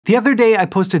The other day, I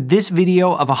posted this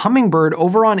video of a hummingbird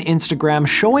over on Instagram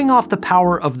showing off the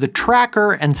power of the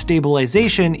tracker and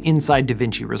stabilization inside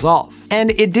Davinci Resolve.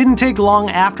 And it didn't take long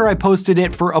after I posted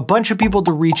it for a bunch of people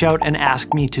to reach out and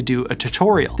ask me to do a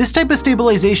tutorial. This type of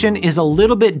stabilization is a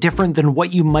little bit different than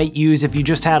what you might use if you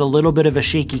just had a little bit of a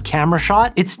shaky camera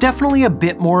shot. It's definitely a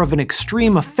bit more of an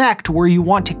extreme effect where you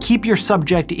want to keep your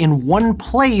subject in one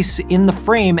place in the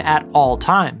frame at all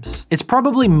times. It's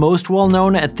probably most well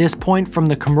known at this point from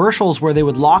the commercials where they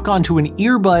would lock onto an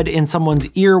earbud in someone's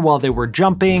ear while they were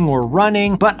jumping or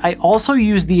running, but I also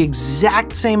use the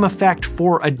exact same effect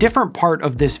for a different part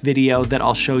of this video that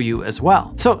I'll show you as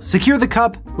well. So secure the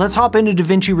cup, let's hop into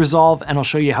Davinci Resolve and I'll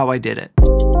show you how I did it.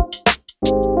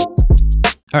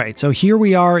 All right, so here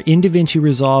we are in Davinci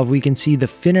Resolve. We can see the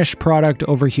finished product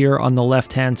over here on the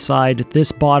left-hand side.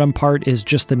 This bottom part is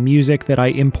just the music that I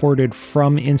imported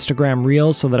from Instagram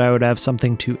Reels so that I would have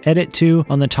something to edit to.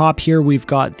 On the top here, we've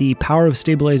got the power of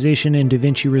stabilization in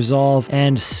Davinci Resolve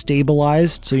and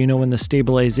stabilized, so you know when the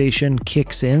stabilization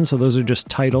kicks in. So those are just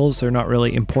titles. They're not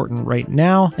really important right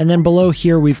now. And then below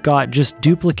here, we've got just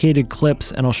duplicated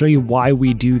clips, and I'll show you why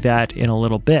we do that in a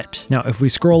little bit. Now, if we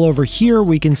scroll over here,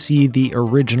 we can see the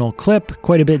original clip,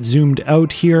 quite a bit zoomed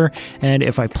out here, and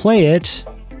if I play it,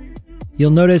 you'll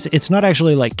notice it's not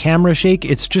actually like camera shake,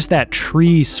 it's just that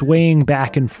tree swaying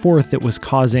back and forth that was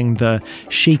causing the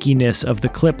shakiness of the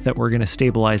clip that we're going to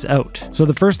stabilize out. So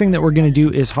the first thing that we're going to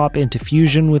do is hop into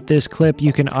Fusion with this clip.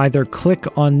 You can either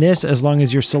click on this as long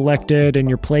as you're selected and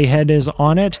your playhead is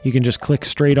on it. You can just click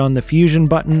straight on the Fusion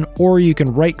button, or you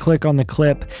can right click on the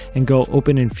clip and go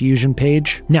open in Fusion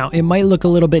page. Now it might look a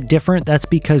little bit different. That's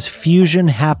because Fusion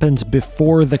happens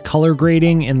before the color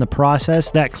grading in the process.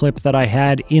 That clip that I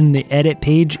had in the edit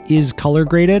page is color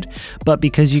graded, but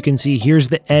because you can see here's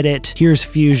the edit, here's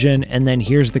Fusion, and then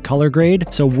here's the color grade.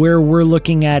 So where we're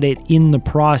looking at it in the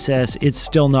process, it's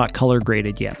still not color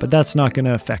graded yet, but that's not going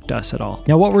to affect us at all.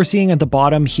 Now what we're seeing at the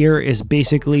bottom here is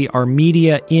basically our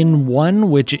media in one,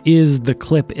 which is the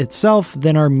clip itself,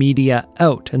 then our media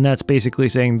out. And that's basically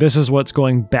saying this is what's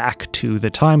going back to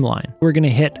the timeline. We're going to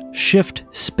hit Shift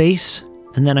Space,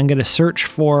 and then I'm going to search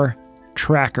for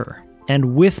tracker.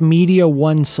 And with media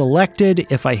 1 selected,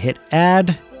 if I hit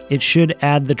add, it should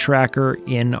add the tracker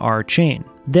in our chain.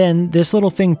 Then this little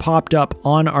thing popped up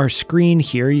on our screen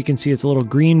here. You can see it's a little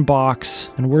green box,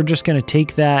 and we're just going to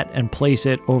take that and place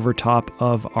it over top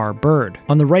of our bird.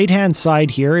 On the right-hand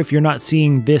side here, if you're not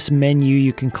seeing this menu,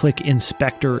 you can click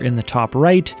Inspector in the top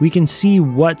right. We can see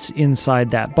what's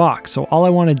inside that box. So all I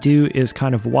want to do is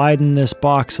kind of widen this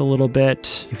box a little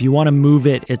bit. If you want to move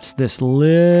it, it's this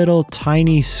little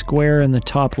tiny square in the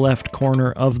top left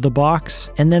corner of the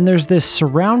box. And then there's this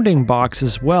surrounding box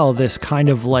as well, this kind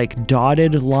of like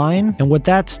dotted line, and what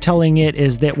that's telling it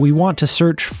is that we want to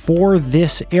search for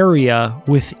this area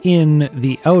within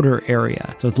the outer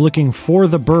area. So it's looking for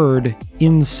the bird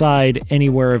inside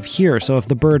anywhere of here. So if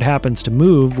the bird happens to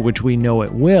move, which we know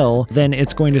it will, then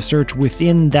it's going to search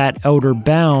within that outer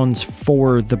bounds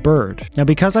for the bird. Now,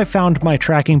 because I found my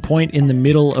tracking point in the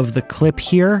middle of the clip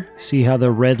here, see how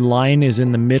the red line is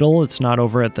in the middle, it's not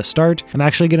over at the start. I'm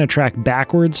actually going to track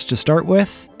backwards to start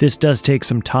with. This does take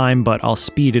some time, but I'll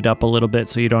speed it up a little bit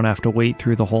so you don't have to wait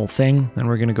through the whole thing. Then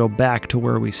we're going to go back to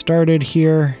where we started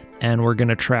here, and we're going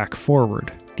to track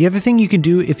forward. The other thing you can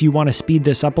do if you want to speed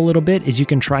this up a little bit is you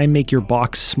can try and make your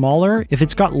box smaller. If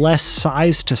it's got less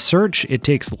size to search, it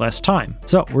takes less time.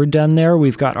 So we're done there.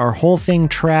 We've got our whole thing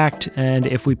tracked, and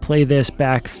if we play this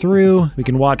back through, we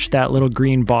can watch that little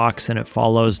green box and it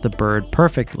follows the bird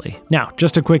perfectly. Now,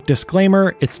 just a quick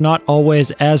disclaimer, it's not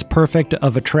always as perfect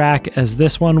of a track as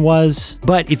this one was,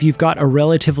 but if you've got a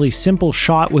relatively simple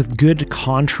shot with good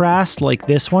contrast like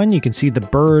this one, you can see the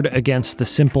bird against the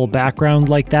simple background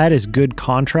like that is good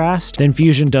contrast, then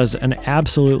Fusion does an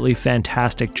absolutely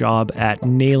fantastic job at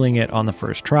nailing it on the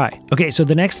first try. Okay, so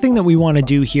the next thing that we want to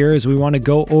do here is we want to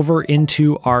go over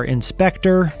into our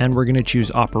inspector, and we're going to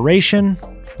choose operation.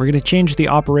 We're going to change the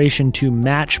operation to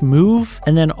match move,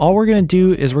 and then all we're going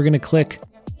to do is we're going to click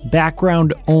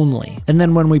background only. And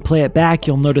then when we play it back,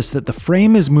 you'll notice that the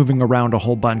frame is moving around a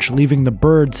whole bunch, leaving the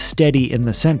bird steady in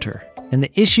the center. And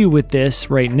the issue with this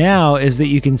right now is that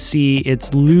you can see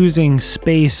it's losing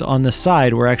space on the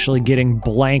side. We're actually getting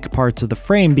blank parts of the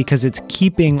frame because it's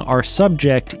keeping our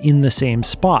subject in the same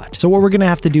spot. So what we're gonna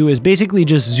have to do is basically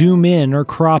just zoom in or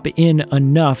crop in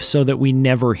enough so that we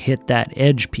never hit that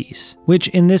edge piece, which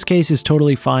in this case is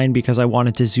totally fine because I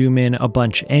wanted to zoom in a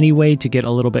bunch anyway to get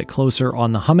a little bit closer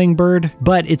on the hummingbird.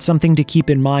 But it's something to keep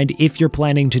in mind if you're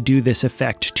planning to do this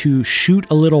effect, to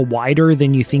shoot a little wider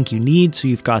than you think you need so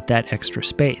you've got that extra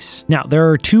space. Now, there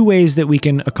are two ways that we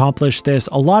can accomplish this.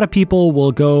 A lot of people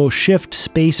will go Shift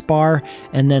Spacebar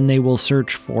and then they will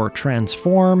search for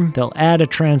transform. They'll add a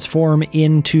transform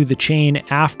into the chain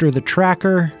after the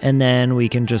tracker, and then we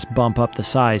can just bump up the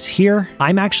size here.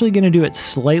 I'm actually going to do it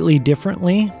slightly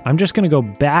differently. I'm just going to go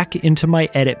back into my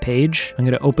edit page. I'm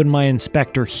going to open my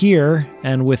inspector here,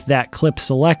 and with that clip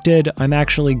selected, I'm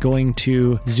actually going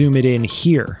to zoom it in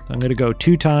here. I'm going to go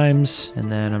 2 times,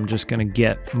 and then I'm just going to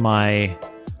get my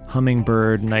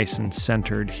hummingbird nice and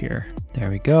centered here. There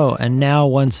we go. And now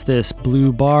once this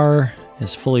blue bar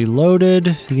is fully loaded,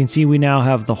 you can see we now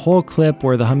have the whole clip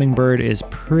where the hummingbird is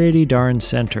pretty darn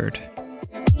centered.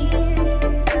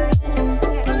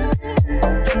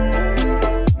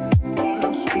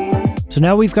 So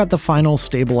now we've got the final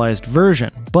stabilized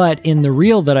version, but in the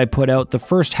reel that I put out, the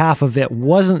first half of it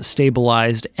wasn't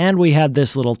stabilized and we had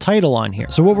this little title on here.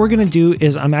 So what we're gonna do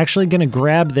is I'm actually gonna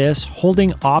grab this,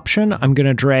 holding Option, I'm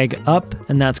gonna drag up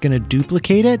and that's gonna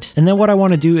duplicate it. And then what I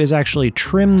wanna do is actually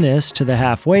trim this to the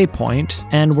halfway point,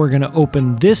 and we're gonna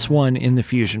open this one in the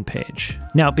Fusion page.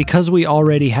 Now, because we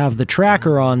already have the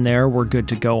tracker on there, we're good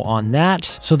to go on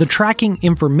that. So the tracking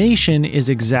information is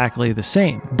exactly the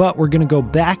same, but we're gonna go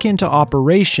back into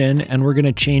operation and we're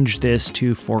gonna change this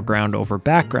to foreground over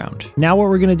background. Now what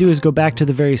we're gonna do is go back to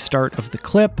the very start of the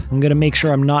clip. I'm gonna make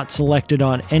sure I'm not selected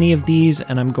on any of these,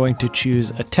 and I'm going to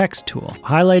choose a text tool.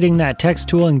 Highlighting that text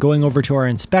tool and going over to our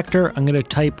inspector, I'm gonna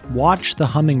type "Watch the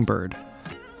Hummingbird."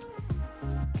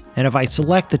 And if I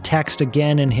select the text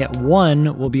again and hit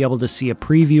 1, we'll be able to see a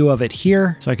preview of it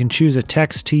here. So I can choose a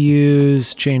text to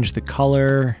use, change the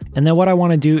color. And then what I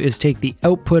want to do is take the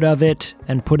output of it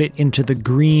and put it into the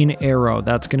green arrow.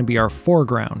 That's going to be our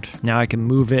foreground. Now I can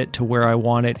move it to where I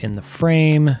want it in the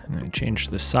frame. I'm going to change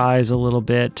the size a little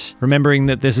bit, remembering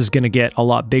that this is going to get a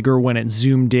lot bigger when it's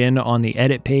zoomed in on the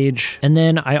edit page. And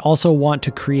then I also want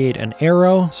to create an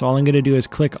arrow. So all I'm going to do is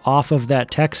click off of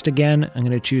that text again. I'm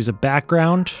going to choose a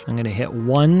background. I'm going to hit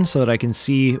 1 so that I can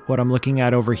see what I'm looking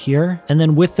at over here. And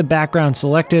then with the background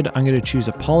selected, I'm going to choose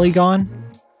a polygon.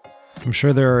 I'm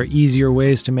sure there are easier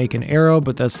ways to make an arrow,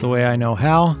 but that's the way I know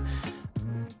how.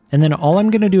 And then all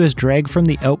I'm going to do is drag from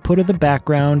the output of the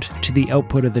background to the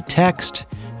output of the text,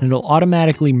 and it'll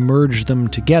automatically merge them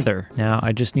together. Now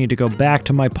I just need to go back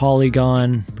to my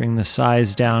polygon, bring the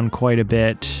size down quite a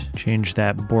bit, change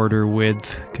that border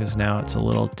width because now it's a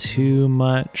little too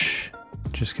much.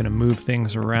 Just gonna move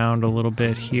things around a little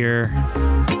bit here.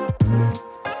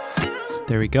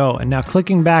 There we go. And now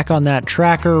clicking back on that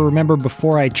tracker, remember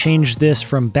before I changed this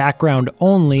from background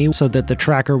only so that the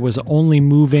tracker was only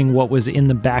moving what was in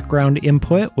the background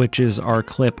input, which is our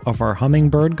clip of our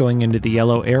hummingbird going into the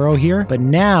yellow arrow here. But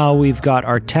now we've got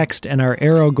our text and our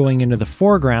arrow going into the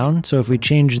foreground. So if we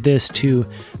change this to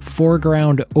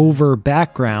foreground over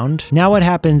background, now what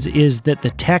happens is that the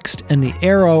text and the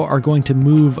arrow are going to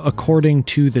move according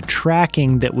to the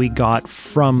tracking that we got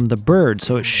from the bird.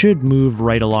 So it should move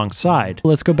right alongside.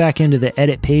 Let's go back into the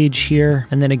edit page here.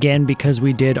 And then again, because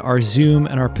we did our zoom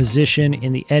and our position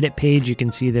in the edit page, you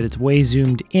can see that it's way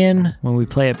zoomed in. When we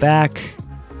play it back,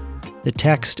 the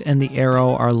text and the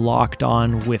arrow are locked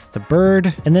on with the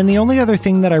bird. And then the only other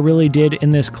thing that I really did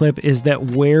in this clip is that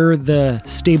where the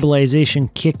stabilization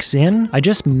kicks in, I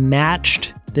just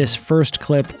matched this first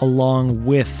clip along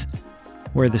with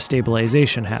where the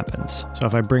stabilization happens. So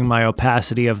if I bring my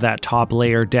opacity of that top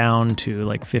layer down to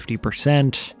like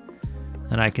 50%,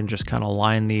 and I can just kind of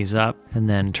line these up and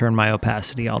then turn my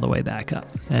opacity all the way back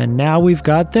up. And now we've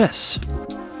got this.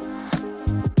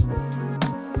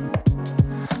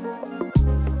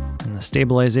 And the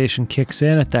stabilization kicks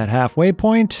in at that halfway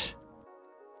point.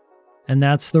 And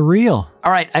that's the reel.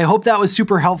 All right, I hope that was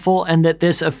super helpful and that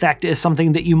this effect is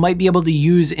something that you might be able to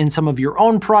use in some of your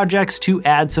own projects to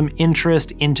add some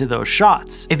interest into those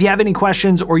shots. If you have any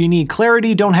questions or you need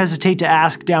clarity, don't hesitate to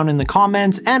ask down in the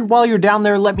comments. And while you're down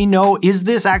there, let me know, is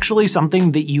this actually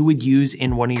something that you would use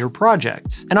in one of your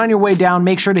projects? And on your way down,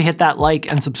 make sure to hit that like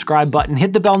and subscribe button,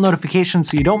 hit the bell notification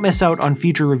so you don't miss out on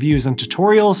future reviews and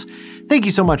tutorials. Thank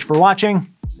you so much for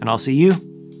watching, and I'll see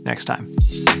you next time.